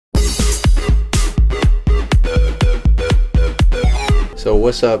So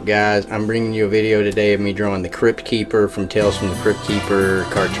what's up, guys? I'm bringing you a video today of me drawing the Cryptkeeper from Tales from the Cryptkeeper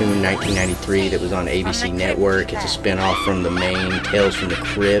cartoon 1993 that was on ABC Network. It's a spin-off from the main Tales from the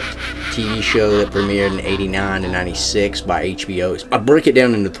Crypt TV show that premiered in 89 to 96 by HBO. I break it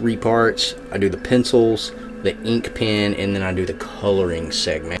down into 3 parts. I do the pencils, the ink pen, and then I do the coloring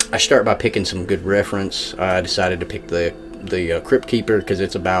segment. I start by picking some good reference. I decided to pick the Cryptkeeper because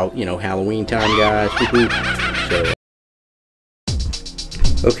it's about, you know, Halloween time, guys. So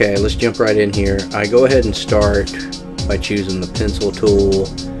okay, let's jump right in here. I go ahead and start by choosing the pencil tool.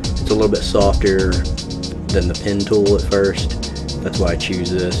 It's a little bit softer than the pen tool at first. That's why I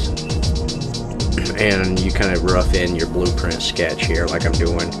choose this. And you kind of rough in your blueprint sketch here like I'm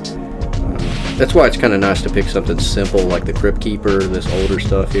doing. That's why it's kind of nice to pick something simple like the Cryptkeeper, this older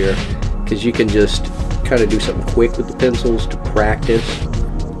stuff here, because you can just kind of do something quick with the pencils to practice.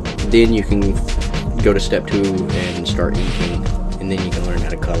 Then you can go to step 2 and start inking, and then you can learn how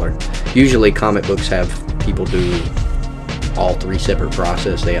to color. Usually comic books have people do all 3 separate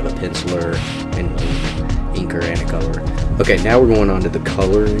processes. They have a penciler, an inker, and a colorer. Okay, now we're going on to the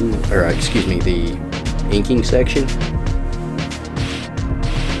coloring, or excuse me, the inking section.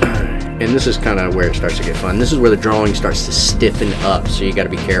 And this is kind of where it starts to get fun. This is where the drawing starts to stiffen up, so you got to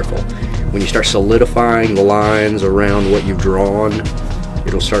be careful. When you start solidifying the lines around what you've drawn,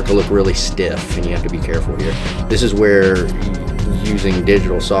 it'll start to look really stiff, and you have to be careful here. This is where using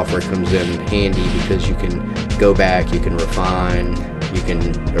digital software comes in handy, because you can go back, you can refine, you can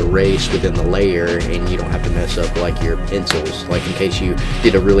erase within the layer, and you don't have to mess up like your pencils. Like in case you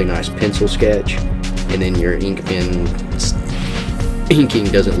did a really nice pencil sketch and then your ink pen inking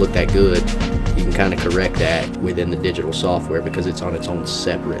doesn't look that good, you can kind of correct that within the digital software because it's on its own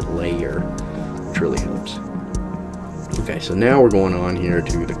separate layer, which really helps. Okay, so now we're going on here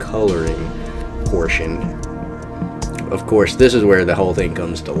to the coloring portion. Of course, this is where the whole thing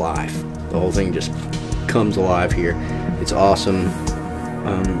comes to life. The whole thing just comes alive here. It's awesome.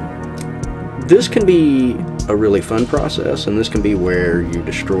 This can be a really fun process, and this can be where you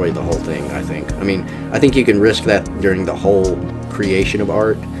destroy the whole thing, I think. I mean, I think you can risk that during the whole creation of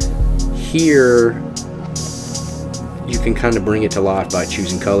art. Here, you can kind of bring it to life by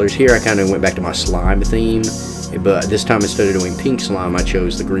choosing colors. Here, I kind of went back to my slime theme, but this time instead of doing pink slime, I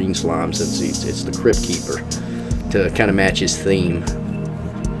chose the green slime since it's the Cryptkeeper, to kind of match his theme.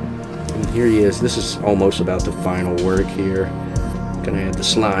 And here he is. This is almost about the final work here. Gonna have the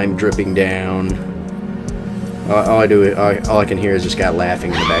slime dripping down. All I can hear is this guy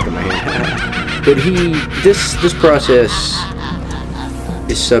laughing in the back of my head. But this process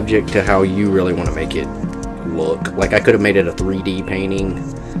is subject to how you really want to make it look. Like, I could have made it a 3D painting,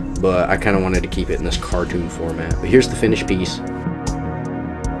 but I kind of wanted to keep it in this cartoon format. But here's the finished piece.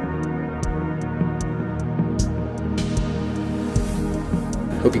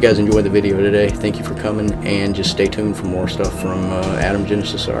 Hope you guys enjoyed the video today. Thank you for coming, and just stay tuned for more stuff from Adam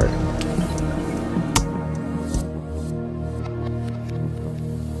Genesis Art.